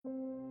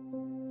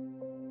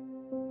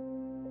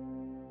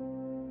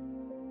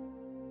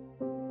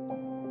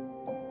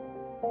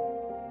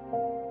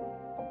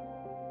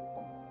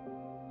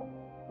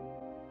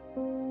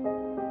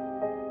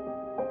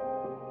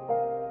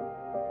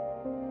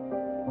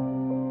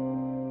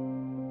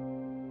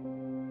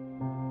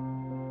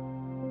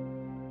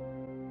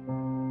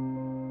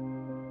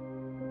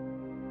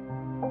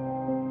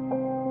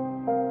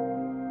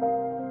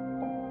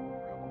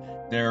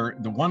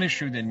the one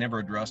issue they never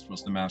addressed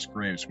was the mass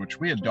graves, which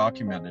we had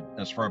documented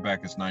as far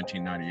back as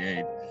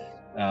 1998.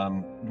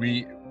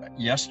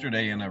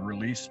 Yesterday in a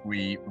release,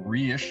 we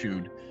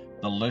reissued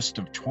the list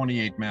of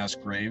 28 mass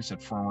graves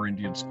at former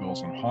Indian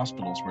schools and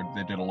hospitals where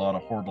they did a lot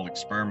of horrible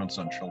experiments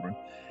on children.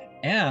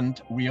 And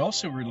we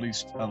also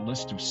released a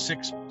list of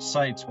 6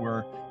 sites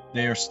where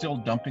they are still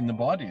dumping the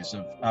bodies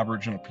of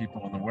Aboriginal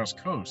people on the West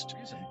Coast.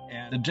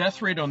 And the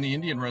death rate on the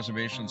Indian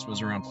reservations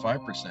was around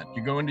 5%.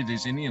 You go into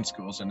these Indian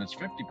schools and it's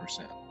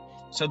 50%.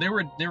 So they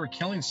were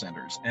killing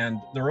centers,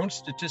 and their own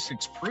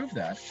statistics prove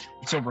that.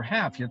 It's over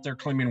half, yet they're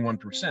claiming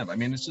 1%. I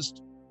mean, it's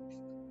just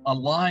a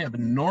lie of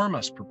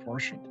enormous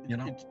proportion. You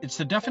know, it's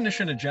the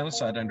definition of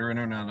genocide under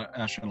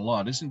international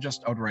law. It isn't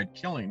just outright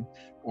killing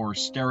or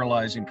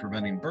sterilizing,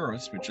 preventing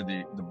births, which are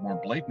the more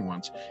blatant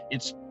ones.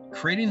 It's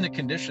creating the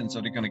conditions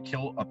that are going to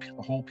kill a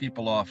whole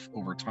people off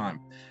over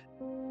time.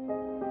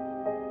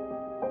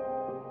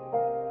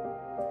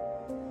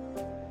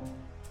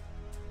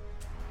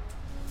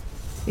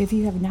 If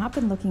you have not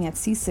been looking at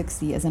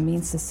C60 as a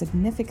means to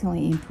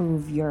significantly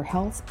improve your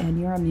health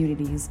and your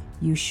immunities,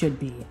 you should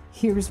be.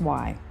 Here's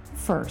why.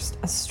 First,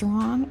 a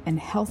strong and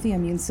healthy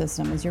immune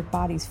system is your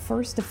body's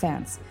first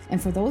defense.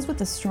 And for those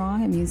with a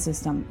strong immune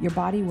system, your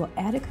body will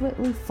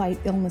adequately fight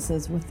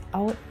illnesses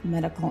without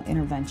medical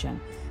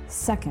intervention.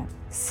 Second,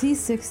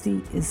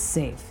 C60 is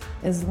safe.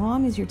 As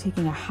long as you're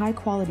taking a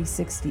high-quality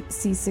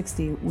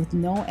C60 with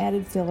no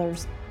added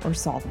fillers or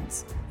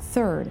solvents.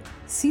 Third,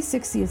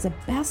 C60 is the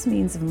best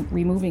means of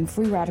removing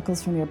free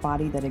radicals from your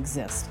body that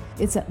exist.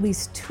 It's at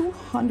least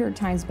 200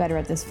 times better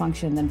at this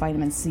function than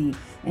vitamin C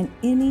and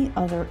any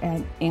other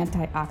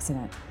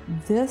antioxidant.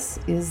 This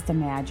is the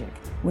magic.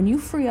 When you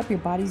free up your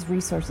body's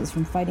resources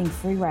from fighting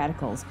free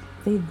radicals,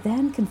 they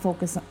then can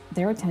focus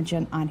their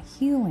attention on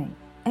healing.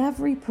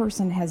 Every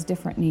person has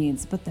different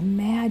needs, but the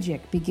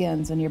magic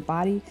begins when your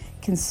body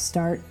can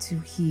start to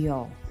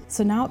heal.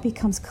 So now it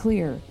becomes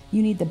clear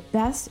you need the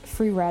best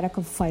free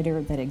radical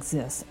fighter that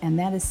exists, and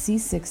that is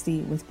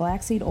C60 with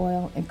black seed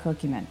oil and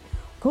curcumin.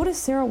 Go to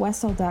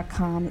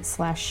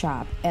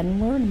sarahwestall.com/shop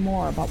and learn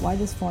more about why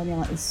this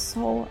formula is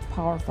so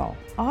powerful.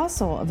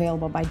 Also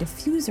available by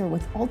Diffuser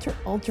with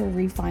ultra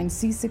refined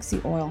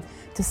C60 oil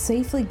to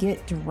safely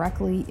get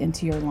directly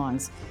into your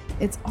lungs.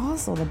 It's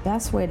also the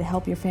best way to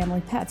help your family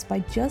pets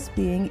by just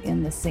being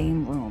in the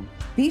same room.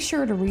 Be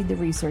sure to read the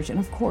research and,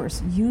 of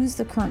course, use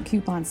the current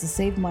coupons to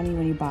save money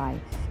when you buy.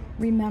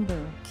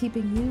 Remember,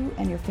 keeping you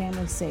and your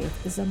family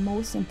safe is the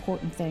most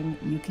important thing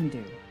you can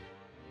do.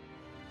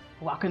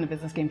 Welcome to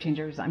Business Game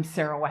Changers. I'm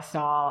Sarah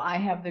Westall. I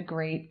have the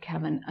great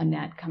Kevin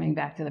Annett coming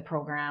back to the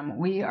program.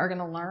 We are going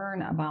to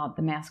learn about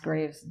the mass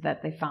graves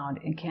that they found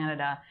in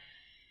Canada.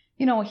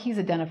 You know, he's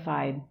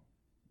identified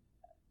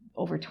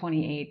over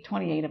 28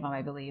 of them,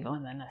 I believe,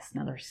 and then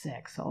another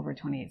 6, so over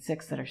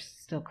 6 that are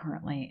still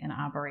currently in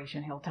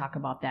operation. He'll talk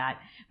about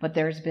that. But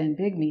there's been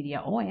big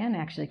media. OAN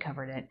actually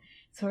covered it.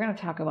 So we're going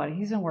to talk about it.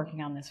 He's been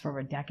working on this for over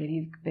a decade.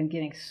 He's been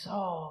getting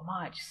so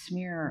much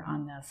smear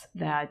on this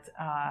that,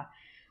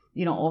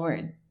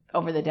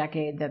 over the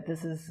decade, that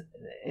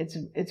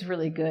it's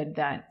really good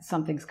that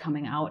something's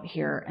coming out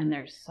here, and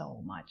there's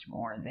so much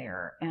more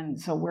there. And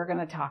so we're going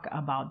to talk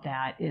about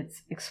that.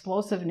 It's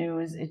explosive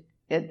news. It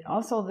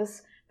also,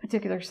 this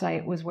particular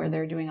site was where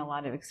they're doing a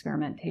lot of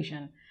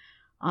experimentation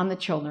on the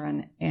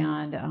children,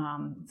 and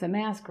it's a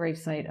mass grave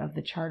site of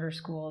the charter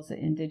schools, the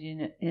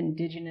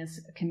indigenous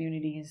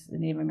communities, the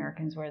Native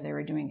Americans, where they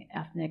were doing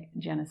ethnic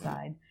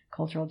genocide,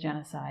 cultural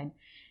genocide,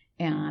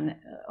 and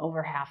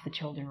over half the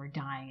children were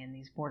dying in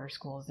these border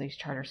schools, these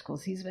charter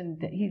schools. He's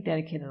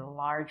dedicated a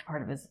large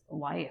part of his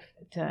life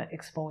to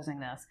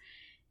exposing this,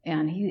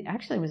 and he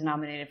actually was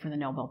nominated for the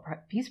Nobel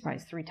Peace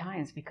Prize 3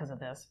 times because of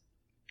this.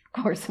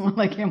 Of course, someone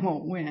like him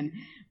won't win,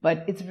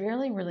 but it's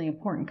really, really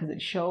important because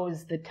it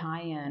shows the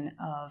tie-in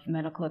of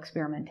medical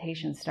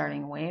experimentation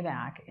starting way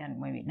back in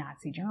maybe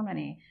Nazi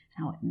Germany,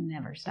 how it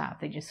never stopped.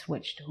 They just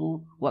switched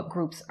to what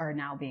groups are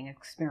now being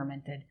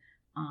experimented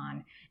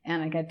on.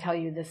 And I got to tell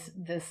you,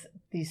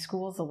 these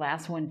schools, the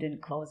last one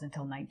didn't close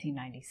until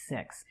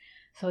 1996.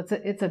 So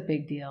it's a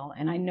big deal.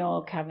 And I know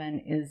Kevin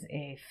is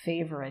a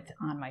favorite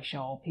on my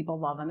show. People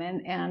love him,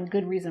 and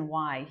good reason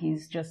why.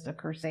 He's just a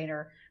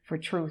crusader for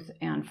truth,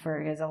 and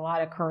he has a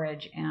lot of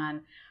courage.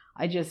 And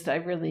I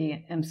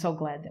really am so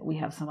glad that we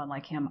have someone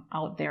like him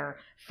out there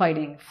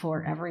fighting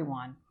for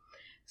everyone.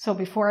 So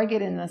before I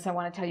get into this, I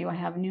want to tell you I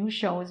have new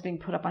shows being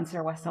put up on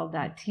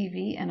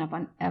sarahwestall.tv and up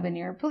on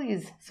Ebonier.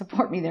 Please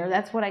support me there.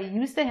 That's what I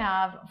used to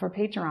have for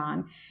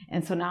Patreon.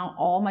 And so now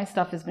all my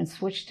stuff has been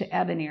switched to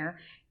Ebonier.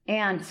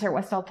 And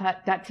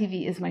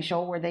sarahwestall.tv is my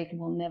show where they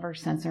will never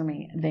censor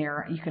me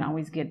there. You can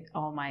always get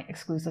all my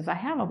exclusives. I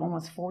have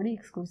almost 40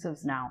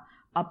 exclusives now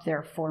up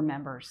there for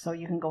members. So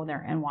you can go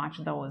there and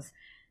watch those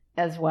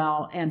as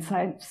well. And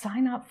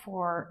sign up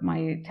for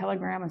my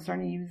Telegram. I'm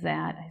starting to use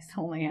that. I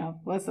still only have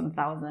less than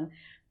 1,000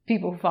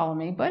 people who follow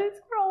me, but it's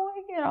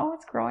growing,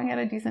 it's growing at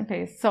a decent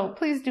pace. So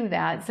please do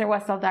that.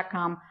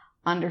 sarahwestall.com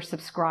under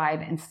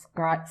subscribe, and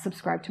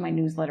subscribe to my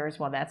newsletter as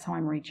well. That's how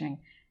I'm reaching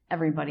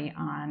everybody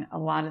on a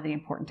lot of the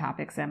important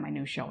topics and my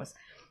new shows.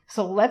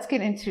 So let's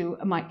get into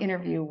my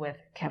interview with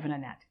Kevin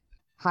Annett.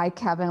 Hi,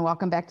 Kevin.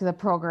 Welcome back to the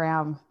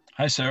program.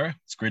 Hi, Sarah.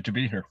 It's great to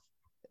be here.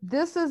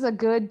 This is a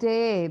good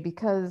day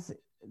because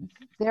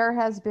there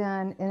has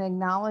been an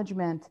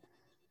acknowledgement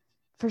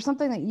for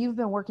something that you've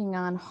been working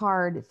on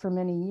hard for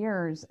many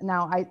years.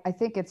 Now, I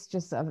think it's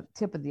just a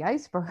tip of the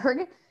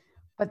iceberg,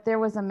 but there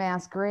was a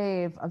mass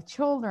grave of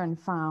children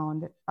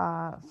found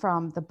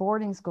from the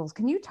boarding schools.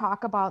 Can you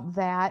talk about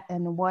that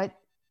and what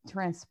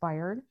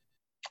transpired?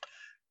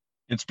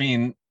 It's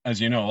been,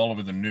 as you know, all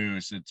over the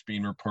news. It's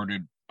been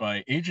reported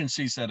by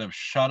agencies that have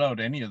shut out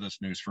any of this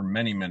news for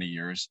many, many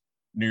years.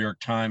 New York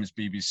Times,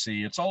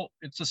 BBC,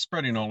 it's just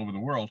spreading all over the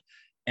world.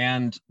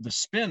 And the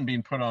spin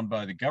being put on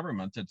by the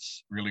government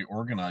that's really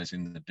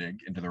organizing the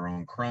dig into their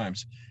own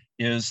crimes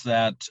is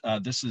that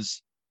this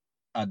is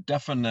a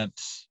definite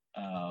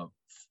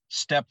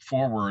step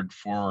forward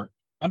for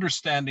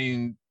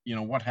understanding,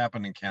 what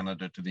happened in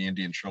Canada to the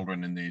Indian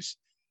children in these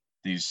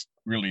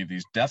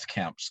death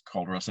camps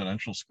called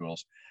residential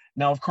schools.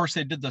 Now, of course,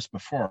 they did this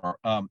before.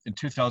 In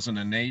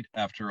 2008,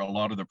 after a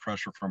lot of the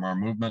pressure from our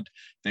movement,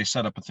 they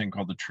set up a thing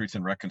called the Truth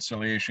and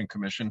Reconciliation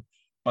Commission.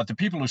 But the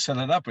people who set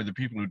it up were the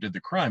people who did the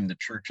crime, the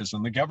churches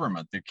and the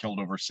government. They killed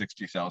over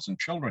 60,000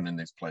 children in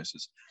these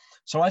places.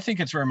 So I think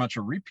it's very much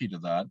a repeat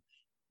of that.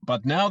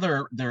 But now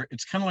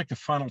it's kind of like the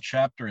final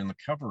chapter in the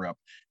cover-up.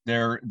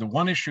 The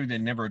one issue they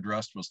never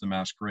addressed was the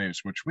mass graves,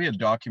 which we had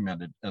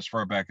documented as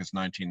far back as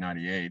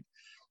 1998.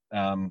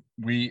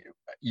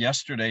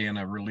 Yesterday in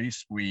a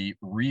release, we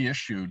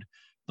reissued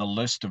the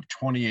list of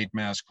 28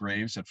 mass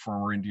graves at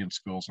former Indian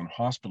schools and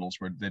hospitals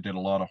where they did a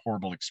lot of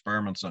horrible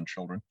experiments on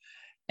children.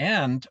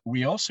 And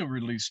we also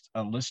released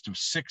a list of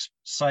 6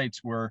 sites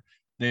where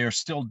they are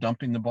still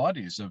dumping the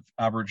bodies of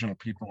Aboriginal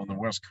people on the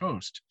West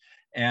Coast,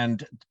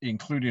 and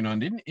including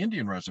on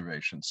Indian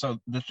reservations. So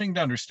the thing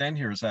to understand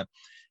here is that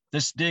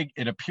this dig,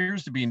 it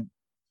appears to be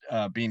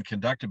being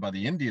conducted by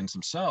the Indians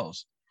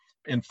themselves.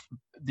 And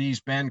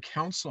these band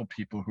council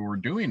people who are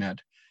doing it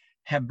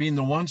have been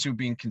the ones who've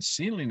been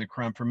concealing the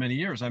crime for many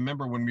years. I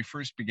remember when we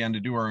first began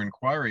to do our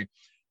inquiry,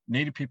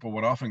 Native people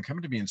would often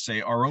come to me and say,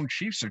 our own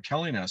chiefs are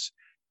telling us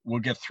we'll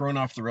get thrown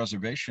off the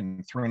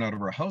reservation, thrown out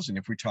of our housing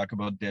if we talk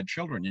about dead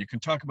children. You can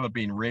talk about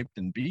being raped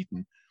and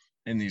beaten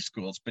in these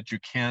schools, but you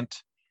can't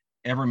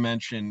ever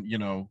mention,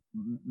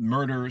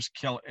 murders,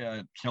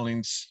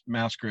 killings,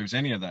 mass graves,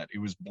 any of that. It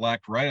was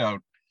blacked right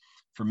out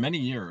for many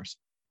years,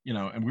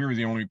 and we were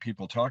the only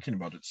people talking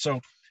about it. So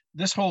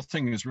this whole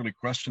thing is really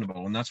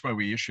questionable. And that's why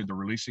we issued the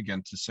release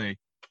again to say,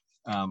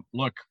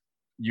 look,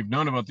 you've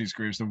known about these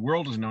graves. The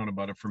world has known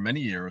about it for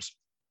many years.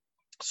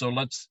 So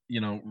let's,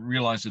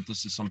 realize that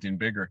this is something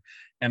bigger.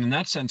 And in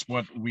that sense,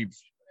 what we've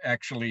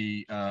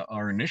actually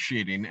are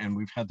initiating, and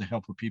we've had the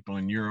help of people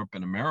in Europe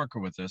and America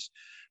with this,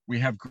 we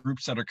have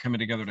groups that are coming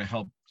together to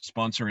help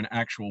sponsor an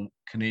actual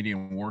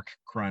Canadian war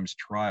crimes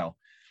trial,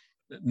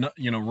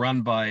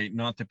 run by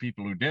not the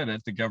people who did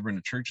it, the government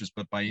and churches,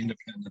 but by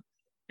independent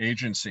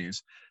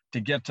agencies to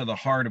get to the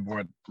heart of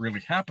what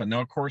really happened. Now,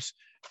 of course,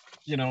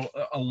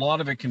 a lot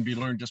of it can be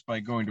learned just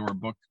by going to our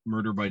book,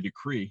 Murder by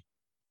Decree,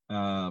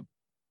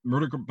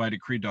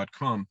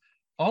 murderbydecree.com.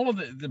 All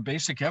of the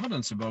basic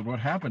evidence about what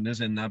happened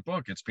is in that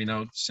book. It's been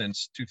out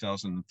since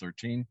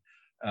 2013.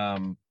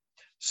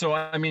 So,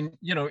 I mean,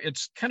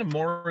 it's kind of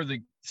more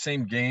the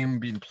same game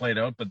being played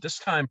out, but this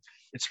time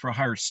it's for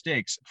higher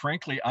stakes.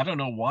 Frankly, I don't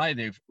know why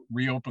they've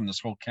reopened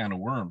this whole can of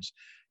worms.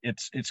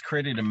 It's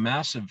created a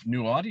massive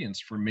new audience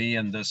for me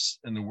and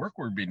the work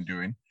we've been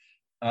doing.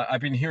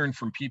 I've been hearing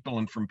from people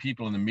in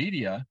the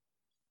media,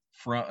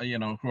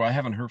 who I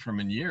haven't heard from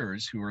in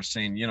years, who are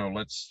saying,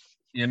 let's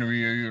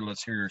interview you,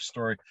 let's hear your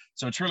story.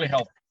 So it's really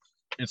helped.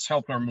 It's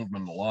helped our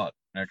movement a lot,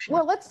 actually.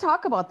 Well, let's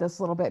talk about this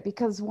a little bit,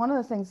 because one of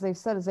the things they've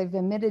said is they've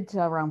admitted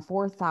to around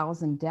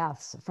 4,000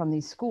 deaths from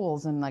these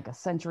schools in like a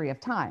century of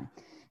time.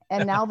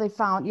 And now they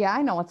found, yeah,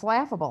 I know, it's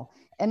laughable.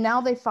 And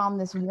now they found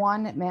this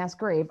one mass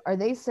grave. Are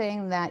they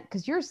saying that,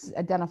 because you're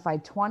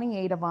identified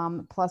 28 of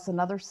them, plus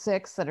another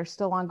 6 that are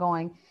still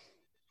ongoing.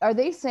 Are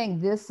they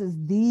saying this is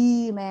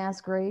the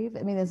mass grave?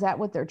 I mean, is that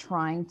what they're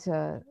trying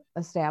to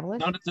establish?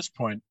 Not at this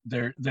point.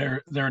 They're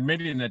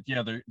admitting that,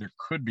 yeah, there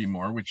could be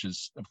more, which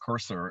is, of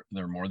course, there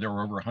are more. There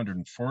were over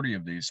 140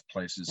 of these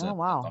places at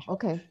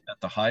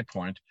the high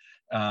point.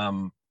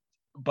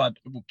 But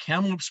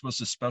Kamloops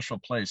was a special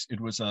place. It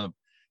was a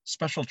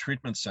special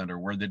treatment center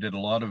where they did a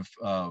lot of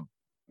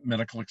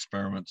medical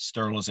experiments,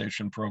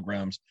 sterilization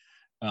programs.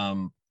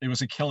 It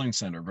was a killing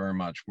center very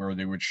much, where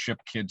they would ship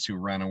kids who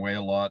ran away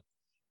a lot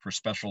for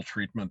special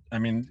treatment. I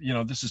mean,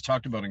 this is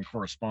talked about in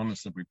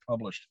correspondence that we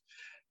published.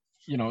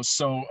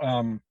 So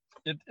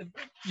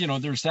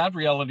there's that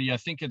reality. I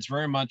think it's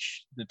very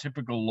much the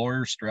typical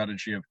lawyer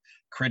strategy of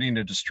creating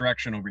a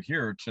distraction over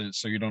here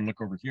so you don't look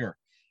over here.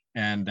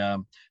 And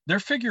their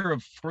figure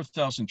of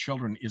 4,000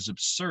 children is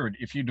absurd.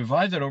 If you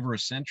divide that over a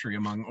century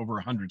among over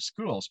 100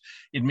 schools,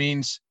 it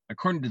means,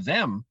 according to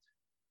them,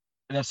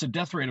 that's a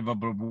death rate of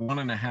about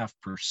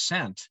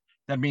 1.5%.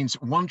 That means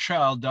one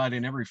child died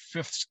in every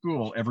 5th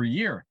school every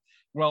year.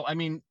 Well, I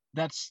mean,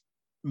 that's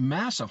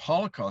massive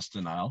Holocaust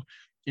denial.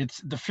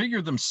 It's the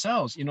figure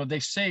themselves, they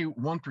say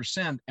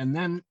 1%, and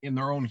then in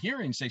their own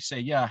hearings, they say,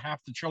 yeah, half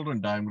the children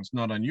dying was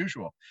not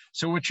unusual.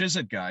 So which is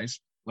it,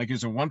 guys? Like,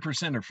 is it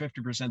 1% or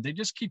 50%? They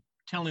just keep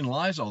telling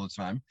lies all the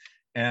time.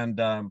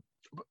 And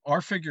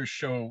our figures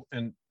show,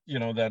 and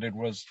that it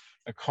was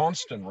a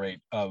constant rate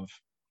of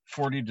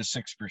 40 to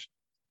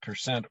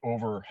 6%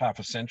 over half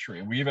a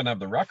century. We even have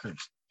the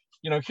records.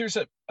 Here's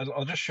it.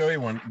 I'll just show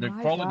you one. The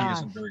quality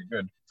isn't very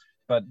good,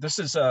 but this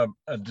is a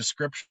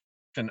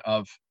description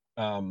of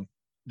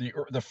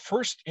the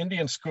first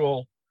Indian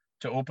school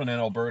to open in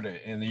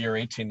Alberta in the year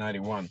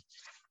 1891.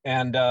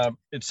 And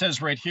it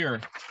says right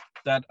here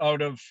that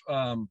out of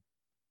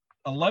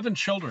 11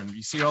 children,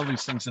 you see all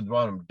these things at the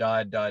bottom,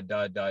 died.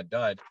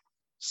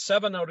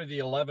 7 out of the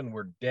 11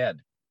 were dead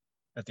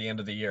at the end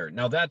of the year.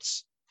 Now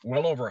that's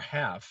well over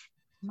half.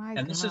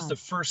 This is the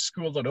first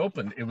school that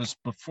opened. It was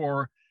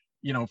before,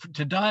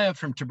 to die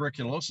from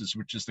tuberculosis,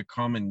 which is the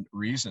common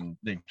reason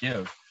they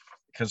give,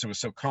 because it was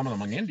so common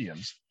among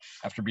Indians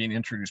after being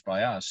introduced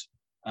by us.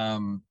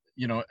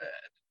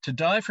 To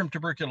die from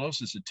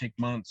tuberculosis, it takes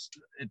months.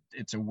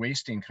 It's a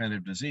wasting kind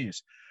of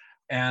disease.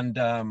 And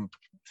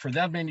for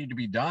that many to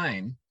be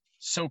dying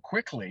so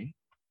quickly,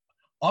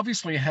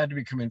 obviously it had to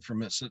be coming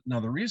from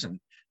another reason.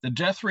 The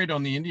death rate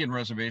on the Indian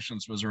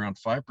reservations was around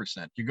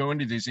 5%. You go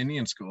into these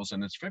Indian schools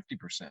and it's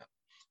 50%.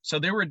 So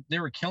they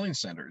were killing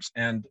centers,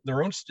 and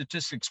their own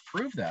statistics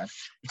prove that.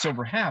 It's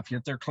over half,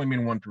 yet they're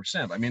claiming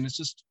 1%. I mean, it's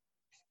just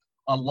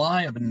a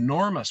lie of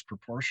enormous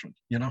proportion,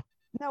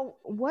 Now,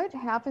 what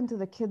happened to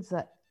the kids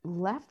that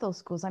left those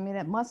schools? I mean,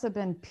 it must have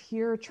been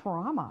pure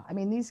trauma. I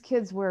mean, these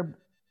kids were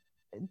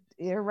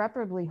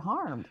irreparably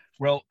harmed.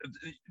 Well,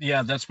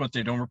 yeah, that's what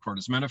they don't report.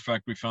 As a matter of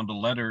fact, we found a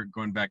letter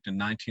going back to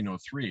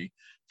 1903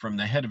 from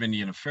the head of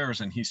Indian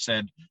Affairs, and he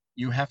said,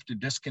 you have to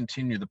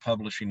discontinue the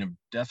publishing of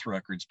death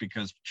records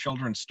because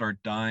children start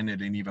dying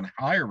at an even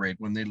higher rate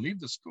when they leave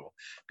the school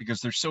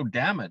because they're so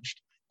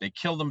damaged. They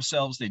kill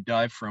themselves. They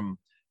die from,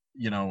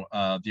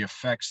 the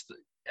effects,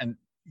 and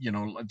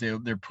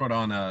they're put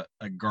on a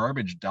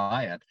garbage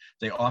diet.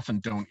 They often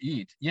don't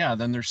eat. Yeah,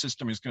 then their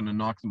system is going to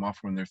knock them off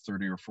when they're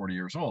 30 or 40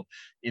 years old.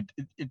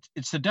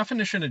 It's the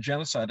definition of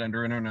genocide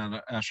under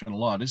international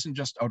law. It isn't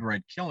just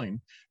outright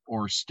killing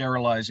or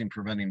sterilizing,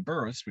 preventing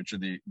births, which are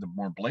the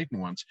more blatant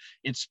ones.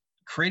 It's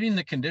creating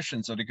the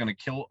conditions that are going to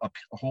kill a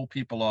whole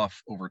people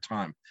off over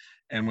time.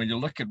 And when you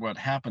look at what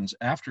happens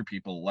after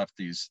people left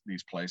these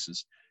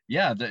places,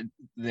 yeah,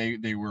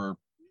 they were.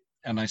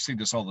 And I see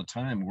this all the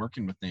time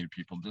working with Native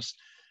people,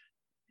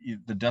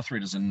 the death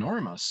rate is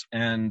enormous.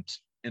 And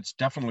it's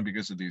definitely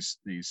because of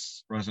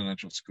these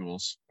residential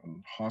schools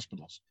and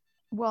hospitals.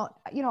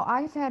 Well,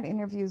 I've had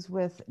interviews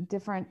with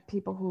different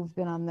people who've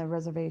been on the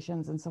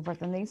reservations and so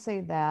forth, and they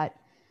say that,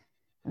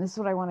 and this is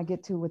what I want to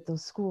get to with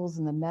those schools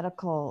and the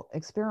medical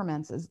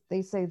experiments, is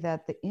they say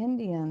that the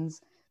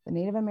Indians, the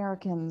Native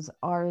Americans,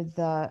 are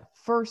the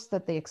first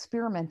that they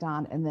experiment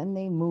on, and then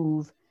they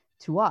move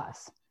to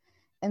us.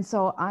 And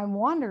so I'm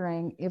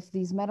wondering if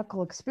these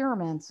medical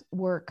experiments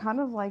were kind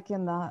of like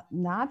in the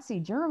Nazi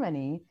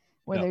Germany,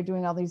 where they're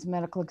doing all these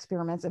medical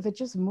experiments, if it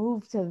just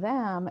moved to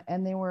them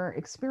and they were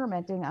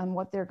experimenting on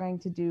what they're going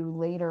to do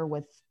later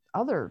with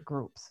other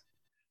groups.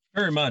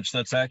 Very much.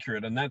 That's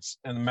accurate. And that's,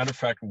 as a matter of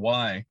fact,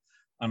 why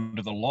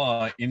under the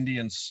law,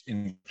 Indians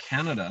in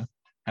Canada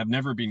have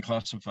never been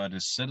classified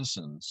as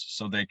citizens,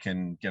 so they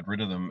can get rid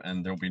of them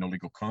and there'll be no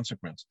legal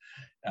consequence.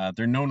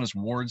 They're known as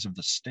wards of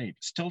the state.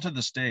 Still to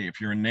this day,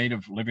 if you're a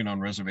native living on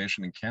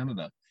reservation in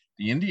Canada,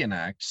 the Indian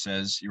Act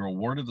says you're a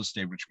ward of the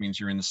state, which means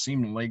you're in the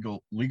same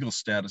legal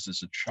status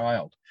as a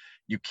child.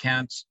 You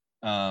can't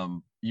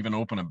even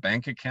open a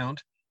bank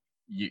account.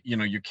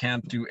 You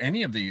can't do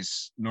any of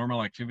these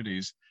normal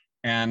activities.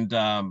 And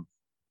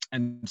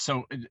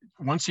so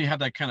once you have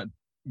that kind of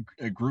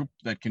a group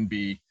that can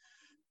be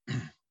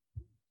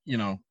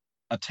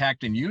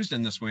attacked and used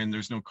in this way, and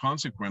there's no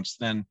consequence,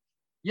 then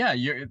yeah,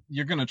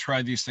 you're going to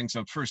try these things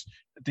out first.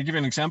 To give you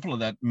an example of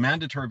that,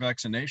 mandatory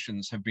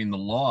vaccinations have been the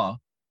law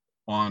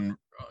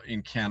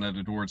in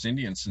Canada towards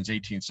Indians since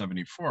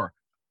 1874.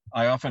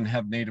 I often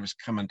have natives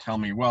come and tell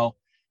me, well,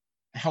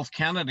 Health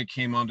Canada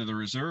came onto the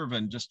reserve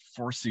and just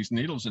forced these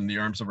needles in the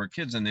arms of our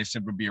kids, and they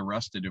said we'd be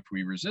arrested if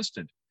we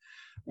resisted.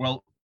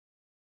 Well,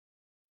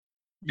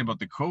 about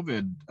the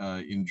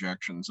COVID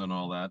injections and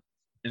all that,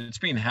 it's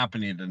been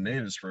happening to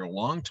natives for a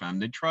long time.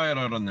 They try it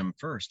out on them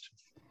first.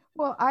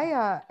 Well,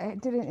 I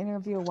did an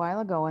interview a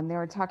while ago, and they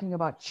were talking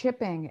about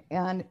chipping,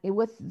 and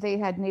they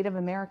had Native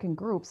American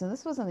groups, and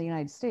this was in the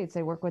United States.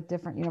 They work with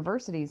different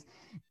universities,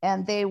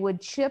 and they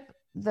would chip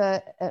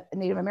the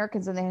Native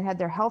Americans, and they had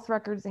their health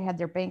records, they had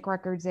their bank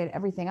records, they had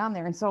everything on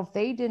there. And so if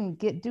they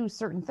didn't do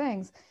certain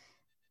things,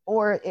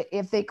 or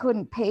if they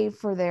couldn't pay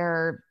for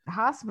their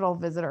hospital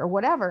visit or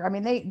whatever, I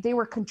mean, they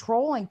were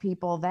controlling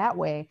people that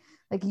way.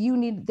 Like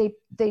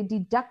they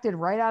deducted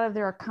right out of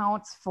their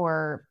accounts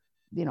for,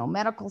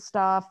 medical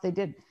stuff.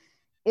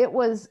 It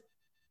was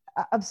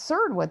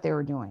absurd what they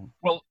were doing.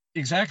 Well,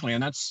 Exactly,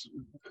 and that's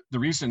the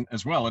reason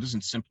as well. It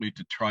isn't simply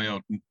to try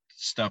out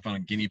stuff on a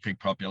guinea pig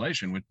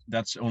population, which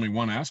that's only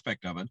one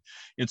aspect of it.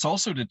 It's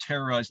also to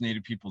terrorize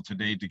Native people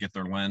today to get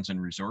their lands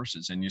and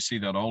resources, and you see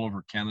that all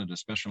over Canada,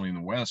 especially in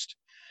the West.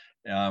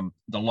 A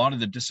lot of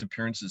the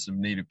disappearances of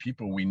Native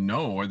people we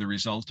know are the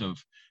result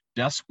of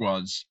death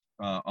squads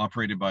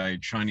operated by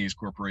Chinese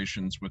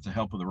corporations with the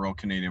help of the Royal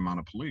Canadian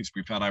Mounted Police.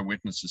 We've had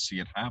eyewitnesses see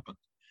it happen.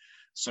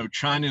 So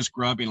China is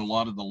grabbing a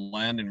lot of the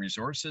land and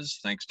resources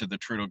thanks to the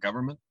Trudeau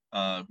government,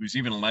 who's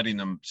even letting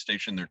them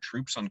station their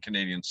troops on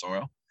Canadian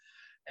soil.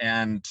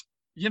 And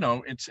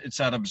it's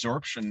that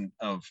absorption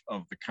of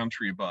the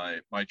country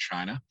by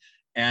China,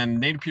 and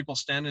Native people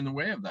stand in the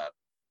way of that.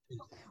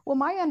 Well,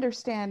 my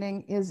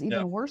understanding is even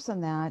Yeah. worse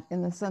than that,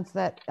 in the sense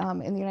that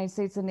in the United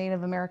States and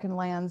Native American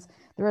lands,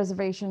 the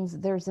reservations,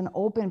 there's an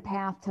open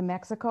path to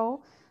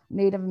Mexico,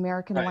 Native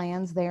American Right.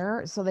 lands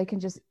there, so they can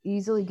just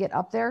easily get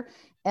up there.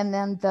 And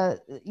then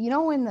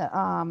in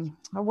the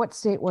what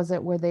state was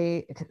it where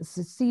they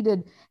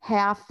ceded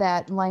half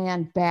that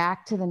land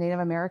back to the Native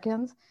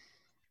Americans?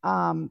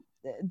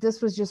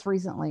 This was just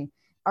recently,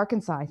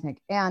 Arkansas, I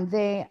think, and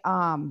they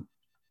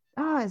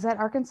is that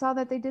Arkansas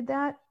that they did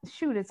that?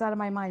 Shoot, it's out of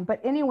my mind.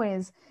 But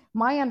anyways,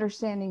 my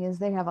understanding is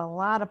they have a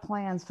lot of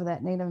plans for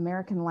that Native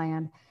American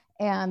land,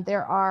 and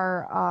there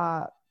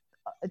are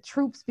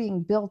troops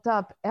being built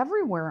up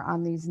everywhere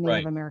on these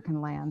Native Right.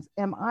 American lands.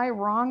 Am I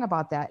wrong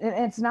about that?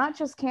 And it's not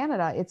just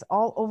Canada, it's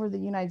all over the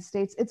United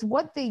States. It's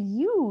what they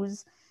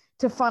use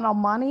to funnel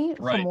money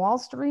from Right. Wall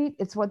Street.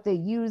 It's what they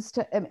use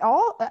to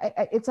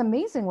it's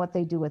amazing what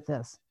they do with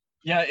this.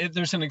 Yeah,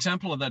 there's an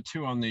example of that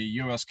too on the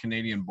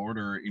U.S.-Canadian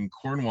border in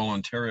Cornwall,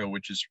 Ontario,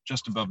 which is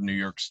just above New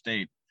York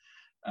State.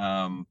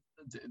 The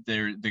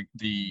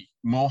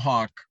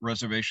Mohawk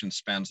reservation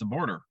spans the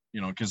border,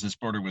 because this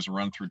border was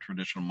run through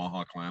traditional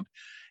Mohawk land,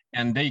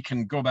 and they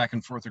can go back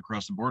and forth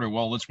across the border.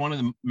 Well, it's one of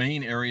the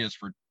main areas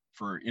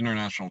for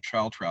international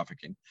child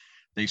trafficking.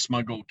 They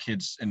smuggle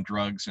kids and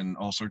drugs and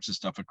all sorts of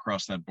stuff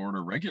across that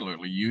border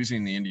regularly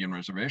using the Indian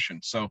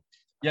reservation. So,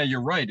 yeah,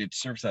 you're right. It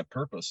serves that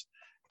purpose.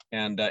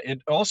 And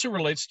it also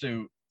relates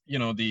to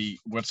the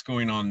what's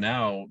going on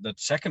now, that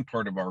second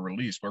part of our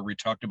release, where we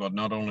talked about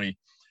not only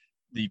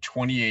the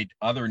 28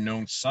 other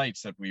known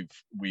sites that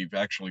we've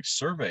actually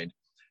surveyed,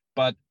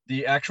 but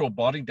the actual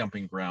body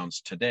dumping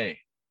grounds today.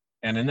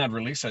 And in that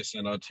release I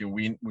sent out to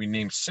you, we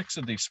named 6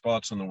 of these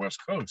spots on the West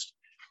Coast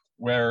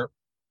where,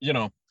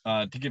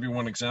 to give you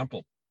one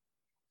example,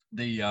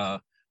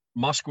 the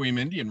Musqueam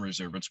Indian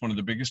Reserve, it's one of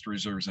the biggest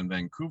reserves in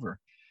Vancouver.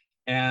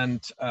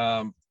 And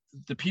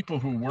the people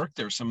who work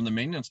there, some of the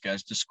maintenance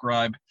guys,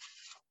 describe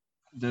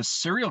this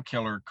serial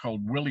killer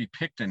called Willie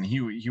Pickton.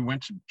 He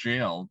went to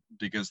jail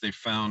because they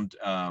found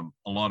a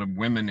lot of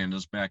women in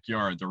his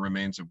backyard, the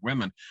remains of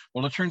women.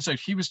 Well, it turns out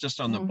he was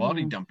just on the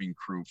body dumping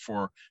crew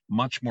for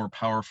much more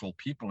powerful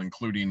people,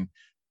 including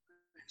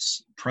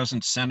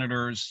present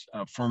senators,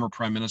 former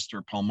Prime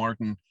Minister Paul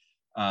Martin,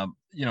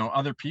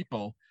 other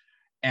people.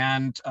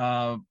 And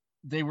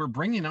they were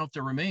bringing out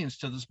the remains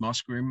to this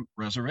Musqueam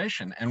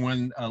reservation. And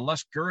when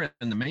Les Guerin,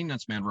 the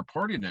maintenance man,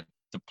 reported it,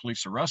 the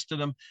police arrested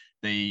him.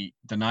 They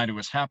denied it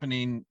was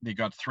happening. They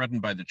got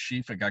threatened by the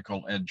chief, a guy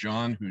called Ed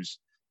John, who's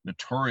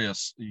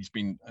notorious. He's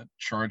been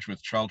charged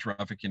with child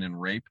trafficking and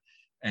rape,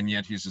 and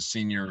yet he's a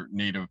senior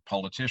Native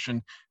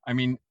politician. I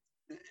mean,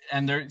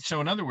 so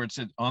in other words,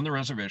 on the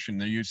reservation,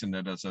 they're using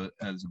it as a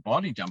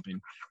body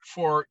dumping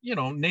for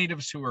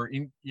natives who are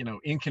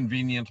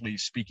inconveniently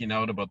speaking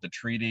out about the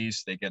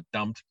treaties. They get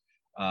dumped.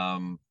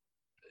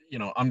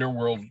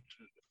 Underworld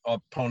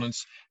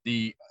opponents,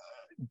 the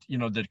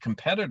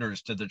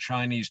competitors to the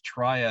Chinese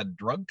triad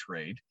drug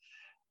trade,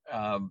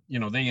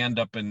 they end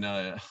up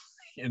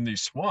in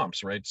these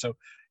swamps, right? So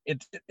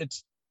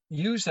it's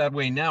used that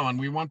way now, and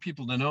we want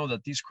people to know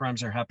that these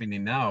crimes are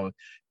happening now.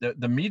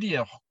 The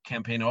media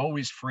campaign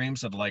always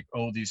frames it like,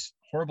 oh, these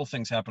horrible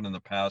things happened in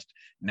the past,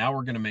 now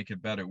we're going to make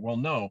it better. Well,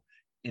 no,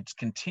 it's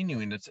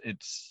continuing.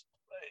 It's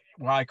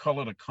why I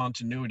call it a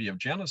continuity of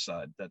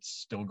genocide that's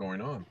still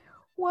going on.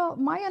 Well,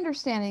 my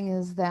understanding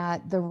is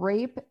that the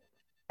rape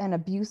and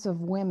abuse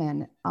of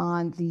women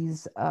on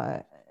these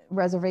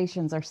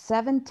reservations are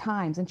 7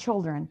 times, and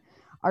children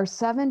are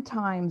 7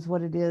 times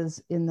what it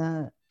is in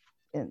the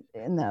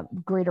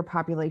greater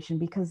population,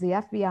 because the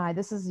FBI,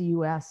 this is the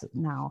US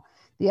now,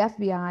 the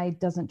FBI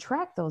doesn't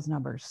track those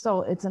numbers.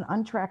 So it's an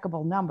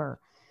untrackable number.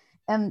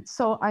 And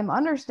so I'm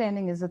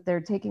understanding is that they're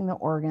taking the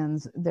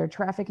organs, they're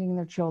trafficking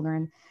their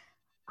children.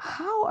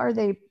 How are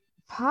they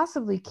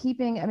possibly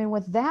keeping,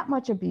 with that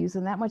much abuse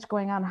and that much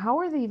going on, how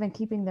are they even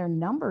keeping their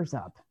numbers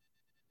up?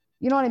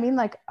 You know what I mean?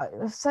 Like,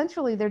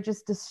 essentially, they're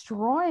just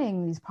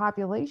destroying these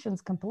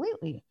populations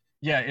completely.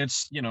 Yeah,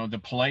 it's,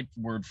 the polite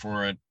word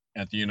for it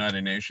at the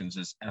United Nations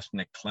is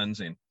ethnic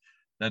cleansing.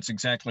 That's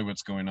exactly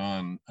what's going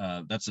on.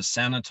 That's a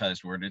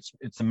sanitized word.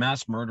 It's the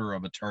mass murder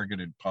of a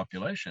targeted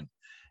population.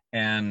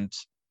 And,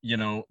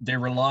 they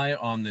rely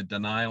on the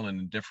denial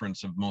and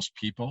indifference of most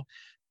people.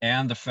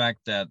 And the fact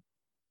that,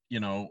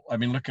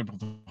 look at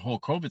the whole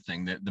COVID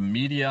thing, the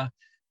media,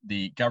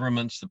 the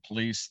governments, the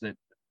police, that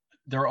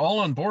they're all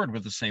on board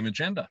with the same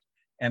agenda.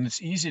 And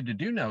it's easy to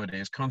do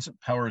nowadays. Constant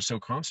power is so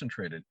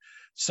concentrated.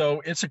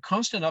 So it's a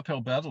constant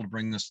uphill battle to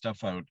bring this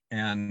stuff out.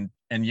 And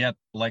yet,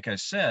 like I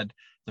said,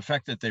 the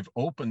fact that they've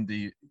opened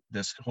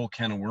this whole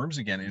can of worms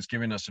again is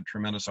giving us a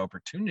tremendous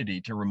opportunity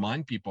to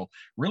remind people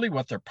really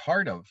what they're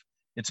part of.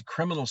 It's a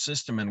criminal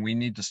system and we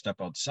need to step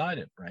outside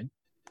it, right?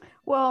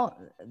 Well,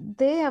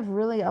 they have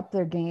really upped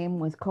their game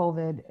with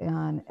COVID,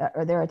 and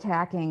or they're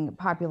attacking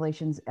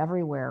populations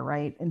everywhere,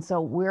 right? And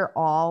so we're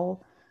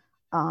all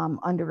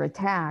under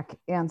attack.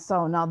 And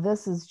so now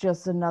this is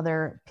just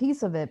another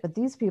piece of it, but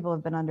these people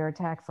have been under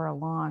attack for a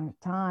long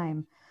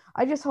time.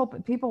 I just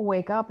hope people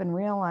wake up and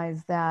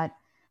realize that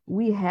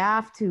we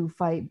have to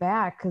fight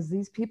back, because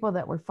these people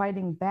that we're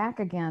fighting back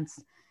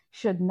against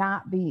should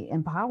not be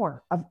in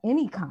power of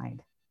any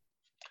kind.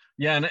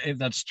 Yeah, and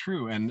that's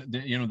true. And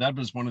that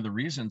was one of the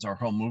reasons our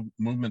whole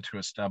movement to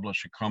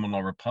establish a common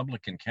law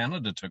republic in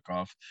Canada took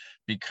off,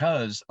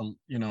 because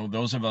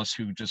those of us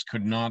who just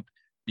could not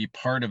be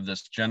part of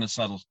this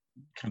genocidal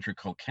country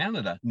called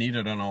Canada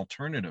needed an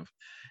alternative.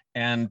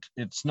 And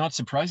it's not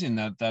surprising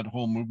that that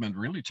whole movement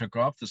really took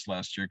off this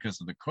last year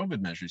because of the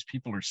COVID measures.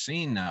 People are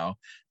seeing now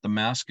the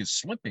mask is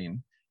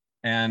slipping,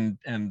 and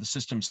the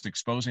system's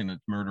exposing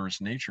its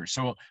murderous nature.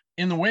 So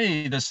in the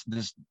way, this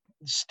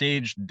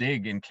staged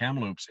dig in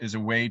Kamloops is a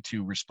way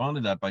to respond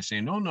to that by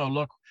saying, no,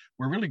 look,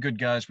 we're really good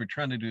guys. We're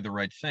trying to do the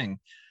right thing.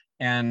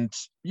 And,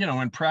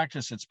 in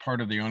practice, it's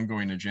part of the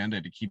ongoing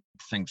agenda to keep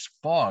things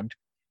fogged,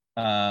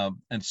 so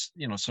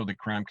the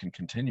crime can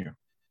continue.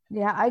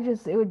 Yeah,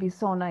 it would be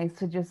so nice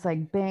to just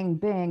like bang,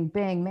 bang,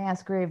 bang,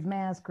 mass grave,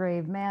 mass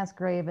grave, mass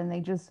grave, and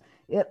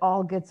it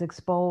all gets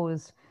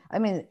exposed. I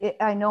mean,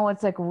 I know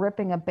it's like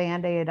ripping a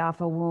Band-Aid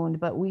off a wound,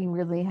 but we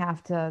really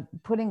have to,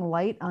 putting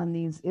light on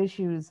these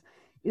issues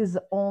is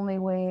the only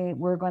way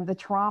we're going. The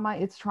trauma,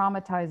 it's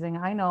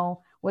traumatizing. I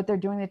know what they're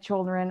doing to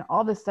children.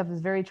 All this stuff is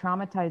very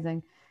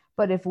traumatizing.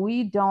 But if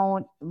we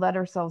don't let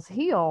ourselves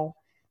heal,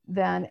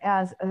 then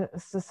as a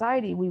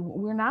society,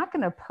 we're not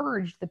going to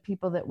purge the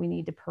people that we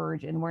need to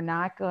purge, and we're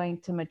not going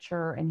to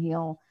mature and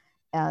heal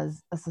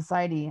as a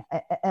society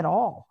at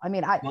all. I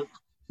mean,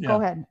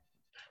 Go ahead.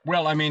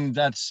 Well, I mean,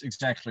 that's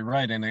exactly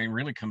right. And it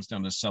really comes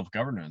down to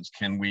self-governance.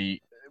 Can we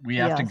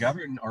have to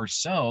govern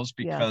ourselves,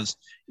 because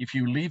if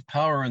you leave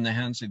power in the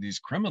hands of these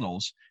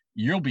criminals,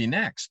 you'll be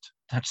next.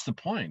 That's the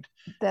point.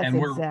 That's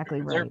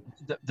exactly right.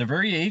 The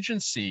very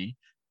agency,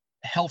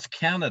 Health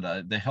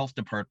Canada, the health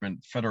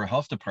department, federal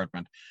health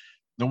department,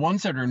 the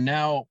ones that are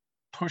now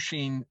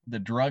pushing the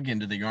drug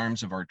into the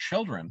arms of our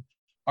children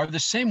are the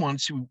same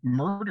ones who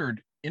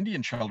murdered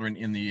Indian children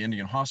in the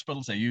Indian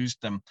hospitals. They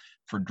used them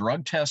for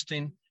drug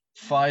testing.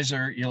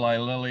 Pfizer, Eli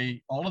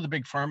Lilly, all of the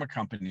big pharma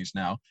companies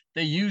now,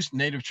 they use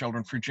Native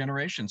children for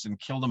generations and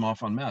kill them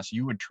off en masse.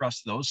 You would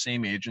trust those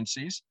same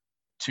agencies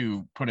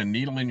to put a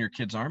needle in your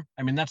kid's arm?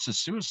 I mean, that's a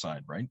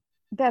suicide, right?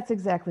 That's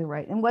exactly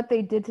right. And what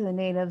they did to the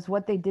natives,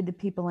 what they did to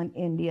people in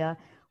India,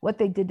 what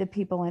they did to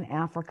people in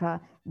Africa,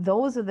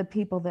 those are the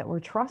people that we're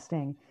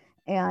trusting.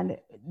 And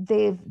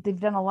they've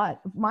done a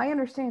lot. My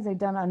understanding is they've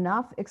done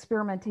enough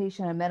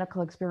experimentation and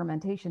medical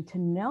experimentation to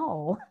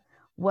know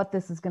what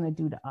this is going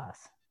to do to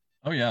us.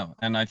 Oh yeah,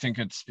 and I think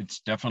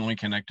it's definitely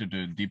connected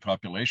to a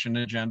depopulation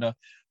agenda,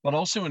 but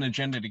also an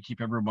agenda to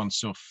keep everyone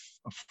so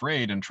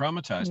afraid and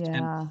traumatized.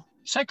 Yeah. And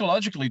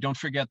psychologically, don't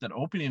forget that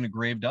opening a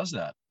grave does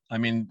that. I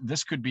mean,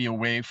 this could be a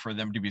way for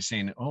them to be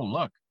saying, oh,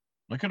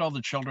 look at all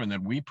the children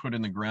that we put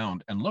in the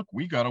ground, and look,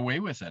 we got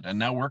away with it, and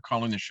now we're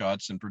calling the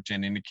shots and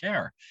pretending to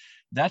care.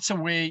 That's a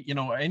way,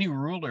 any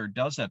ruler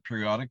does that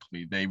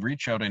periodically. They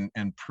reach out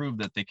and prove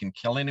that they can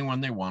kill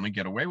anyone they want and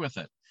get away with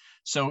it.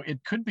 So it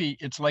could be,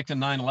 it's like the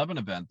 9/11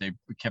 event. They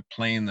kept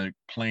playing the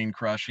plane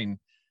crashing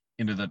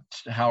into the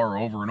tower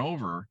over and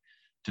over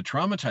to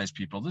traumatize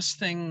people. This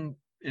thing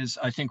is,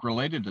 I think,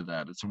 related to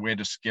that. It's a way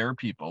to scare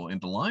people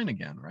into line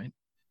again, right?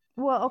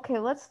 Well, okay,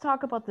 let's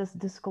talk about this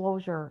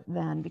disclosure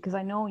then, because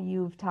I know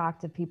you've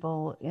talked to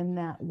people in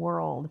that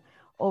world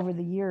over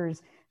the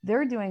years.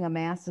 They're doing a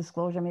mass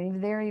disclosure. I mean,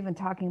 they're even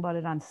talking about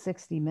it on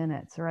 60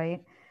 Minutes,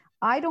 right?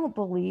 I don't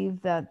believe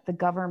that the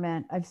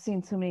government, I've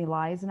seen too many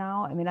lies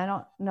now. I mean, I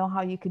don't know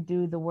how you could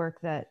do the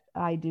work that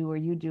I do or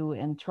you do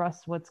and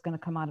trust what's going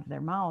to come out of their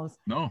mouths.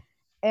 No.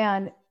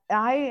 And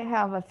I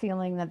have a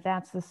feeling that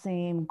that's the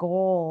same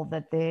goal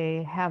that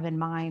they have in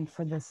mind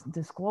for this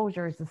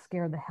disclosure, is to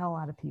scare the hell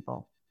out of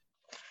people.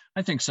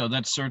 I think so.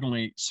 That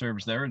certainly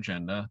serves their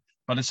agenda,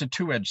 but it's a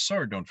two-edged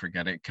sword. Don't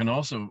forget, it can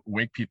also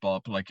wake people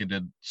up like it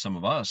did some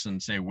of us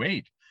and say,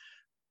 wait,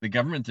 the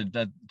government did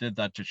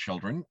that to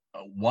children.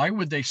 Why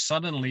would they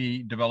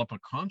suddenly develop a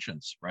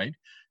conscience, right?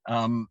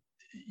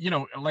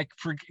 Like,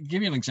 for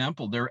give you an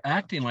example, they're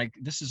acting like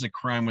this is a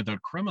crime without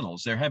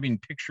criminals. They're having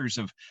pictures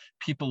of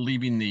people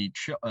leaving the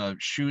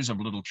shoes of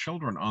little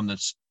children on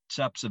the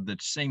steps of the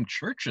same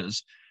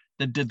churches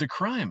that did the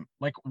crime.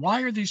 Like,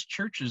 why are these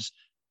churches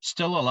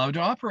still allowed to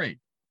operate?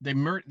 They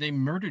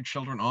murdered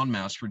children en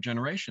masse for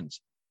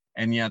generations,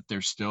 and yet they're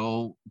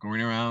still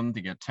going around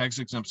to get tax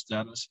exempt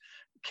status.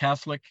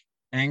 Catholic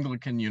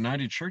Anglican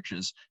United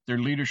churches, their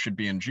leaders should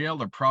be in jail,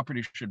 their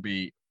property should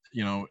be,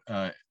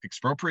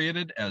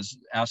 expropriated as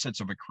assets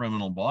of a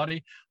criminal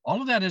body.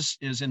 All of that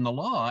is in the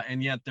law,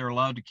 and yet they're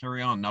allowed to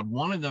carry on. Not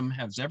one of them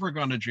has ever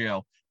gone to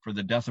jail for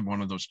the death of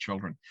one of those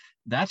children.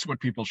 That's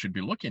what people should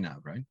be looking at,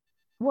 right?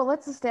 Well,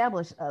 let's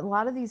establish a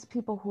lot of these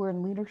people who are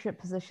in leadership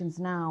positions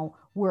now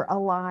were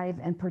alive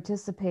and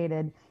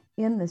participated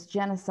in this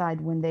genocide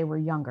when they were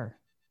younger.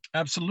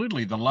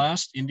 Absolutely. The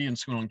last Indian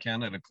school in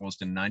Canada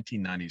closed in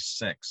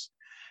 1996,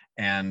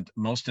 and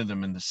most of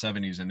them in the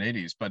 70s and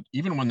 80s. But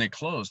even when they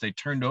closed, they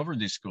turned over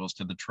these schools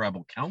to the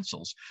tribal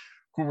councils,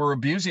 who were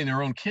abusing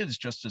their own kids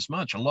just as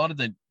much. A lot of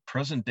the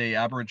present day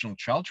Aboriginal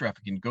child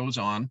trafficking goes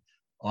on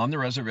the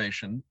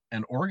reservation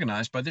and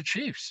organized by the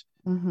chiefs.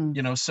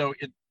 Mm-hmm. So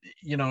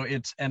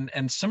it's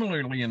and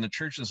similarly in the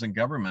churches and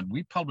government,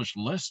 we publish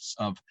lists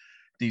of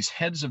these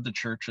heads of the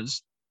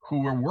churches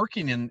who were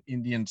working in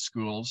Indian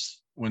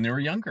schools when they were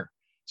younger.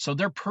 So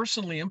they're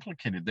personally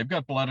implicated. They've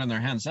got blood on their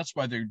hands. That's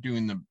why they're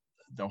doing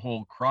the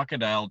whole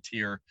crocodile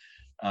tear,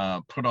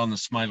 put on the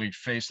smiley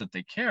face that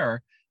they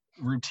care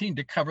routine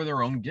to cover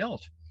their own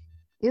guilt.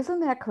 Isn't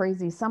that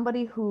crazy?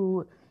 Somebody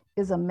who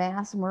is a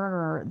mass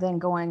murderer then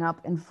going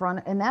up in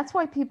front, and that's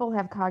why people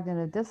have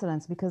cognitive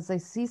dissonance, because they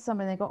see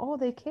somebody and they go, oh,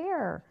 they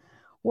care.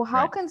 Well,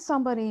 how can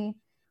somebody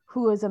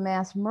who is a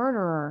mass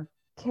murderer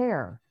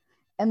care?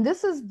 And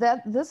this is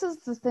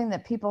the thing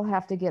that people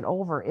have to get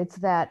over. It's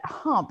that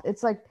hump.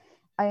 It's like,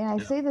 I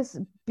say this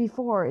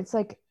before, it's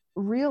like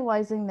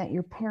realizing that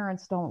your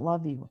parents don't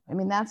love you. I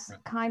mean, that's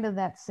kind of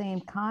that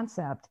same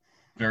concept.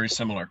 Very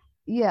similar.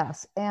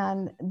 Yes.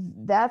 And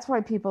that's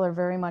why people are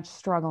very much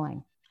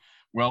struggling.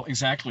 Well,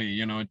 exactly.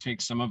 It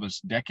takes some of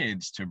us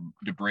decades to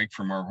break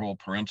from our whole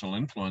parental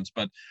influence,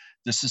 but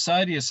the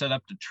society is set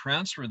up to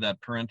transfer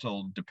that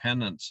parental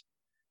dependence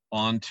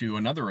onto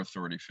another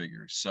authority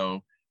figure.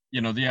 So,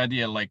 the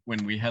idea, like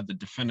when we had the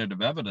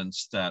definitive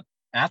evidence that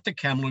at the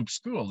Kamloops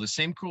school, the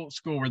same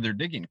school where they're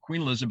digging,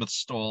 Queen Elizabeth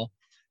stole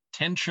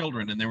 10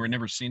 children and they were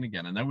never seen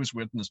again. And that was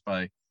witnessed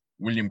by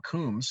William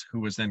Coombs, who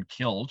was then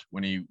killed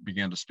when he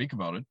began to speak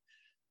about it.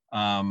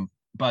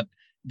 But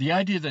the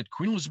idea that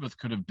Queen Elizabeth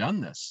could have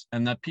done this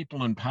and that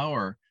people in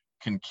power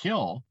can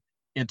kill,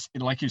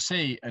 like you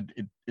say,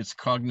 it's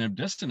cognitive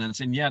dissonance.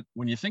 And yet,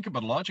 when you think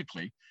about it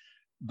logically,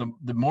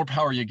 the more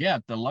power you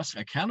get, the less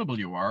accountable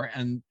you are,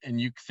 and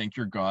you think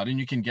you're God and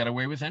you can get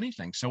away with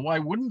anything. So why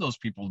wouldn't those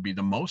people be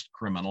the most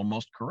criminal,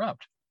 most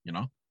corrupt,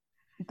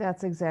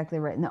 That's exactly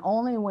right. And the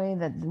only way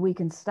that we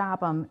can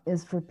stop them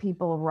is for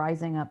people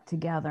rising up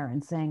together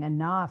and saying,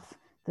 enough,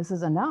 this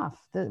is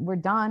enough, we're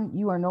done,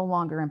 you are no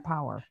longer in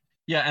power.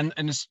 Yeah,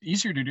 and it's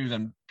easier to do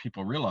than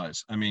people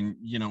realize. I mean,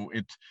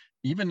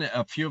 even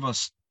a few of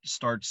us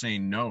start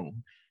saying no,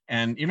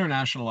 and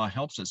international law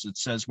helps us. It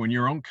says when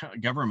your own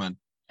government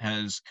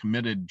has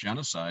committed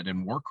genocide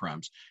and war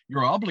crimes,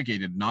 you're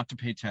obligated not to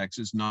pay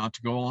taxes, not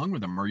to go along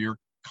with them, or you're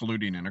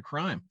colluding in a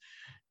crime.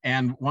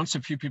 And once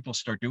a few people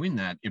start doing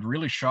that, it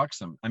really shocks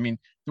them. I mean,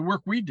 the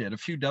work we did, a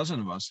few dozen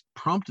of us,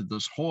 prompted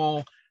this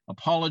whole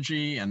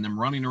apology and them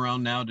running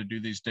around now to do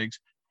these digs.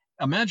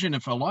 Imagine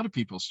if a lot of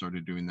people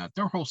started doing that,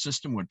 their whole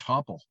system would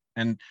topple.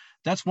 And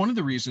that's one of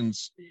the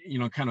reasons,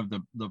 kind of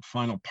the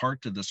final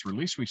part to this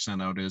release we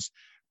sent out is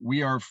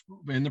we are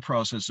in the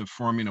process of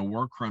forming a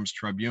war crimes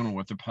tribunal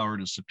with the power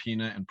to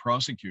subpoena and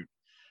prosecute.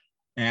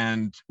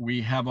 And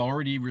we have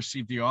already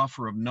received the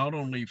offer of not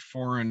only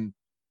foreign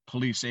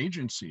police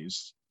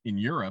agencies in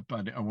Europe,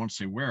 I won't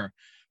say where,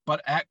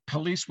 but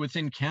police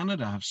within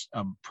Canada have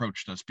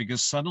approached us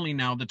because suddenly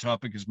now the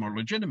topic is more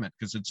legitimate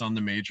because it's on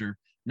the major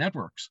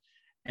networks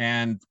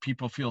and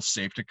people feel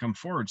safe to come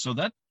forward. So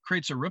that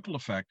creates a ripple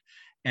effect.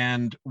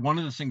 And one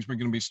of the things we're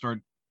going to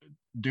start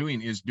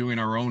doing is doing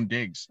our own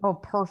digs. Oh,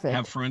 perfect.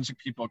 Have forensic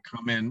people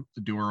come in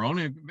to do our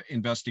own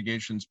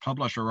investigations,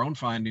 publish our own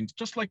findings,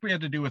 just like we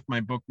had to do with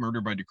my book,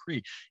 Murder by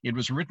Decree. It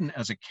was written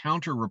as a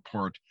counter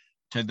report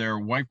to their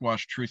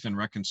whitewash Truth and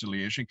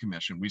Reconciliation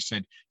Commission. We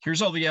said,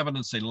 here's all the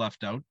evidence they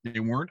left out. They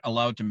weren't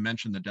allowed to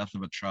mention the death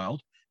of a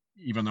child,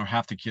 even though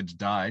half the kids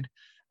died.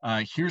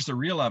 Here's the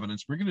real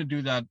evidence. We're going to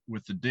do that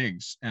with the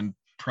digs and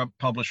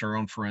publish our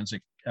own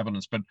forensic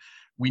evidence. But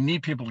we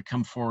need people to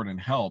come forward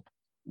and help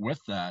with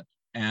that.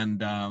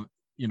 And,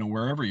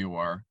 wherever you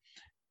are,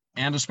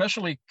 and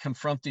especially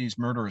confront these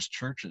murderous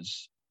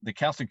churches. The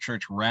Catholic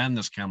Church ran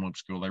this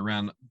Kamloops school. They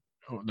ran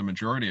the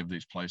majority of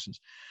these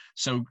places.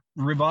 So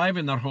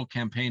reviving that whole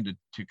campaign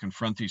to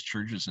confront these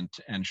churches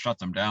and shut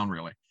them down,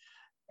 really,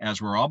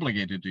 as we're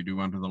obligated to do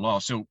under the law.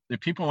 So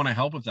if people want to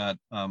help with that,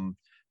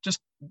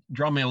 just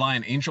drop me a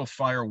line,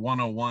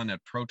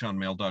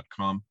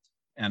 angelfire101@protonmail.com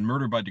and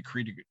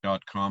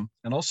murderbydecree.com.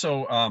 And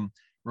also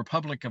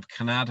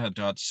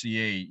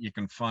republicofcanada.ca, you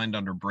can find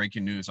under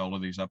breaking news all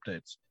of these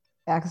updates.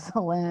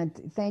 Excellent.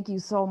 Thank you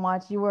so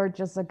much. You are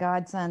just a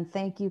godsend.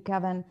 Thank you,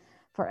 Kevin,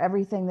 for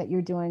everything that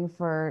you're doing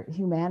for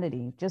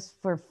humanity,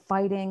 just for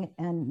fighting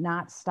and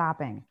not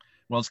stopping.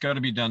 Well, it's got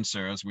to be done,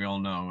 Sarah, as we all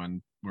know,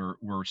 and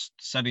we're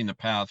setting the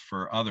path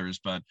for others,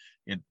 but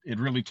it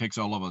really takes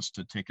all of us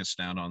to take a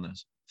stand on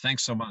this.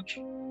 Thanks so much.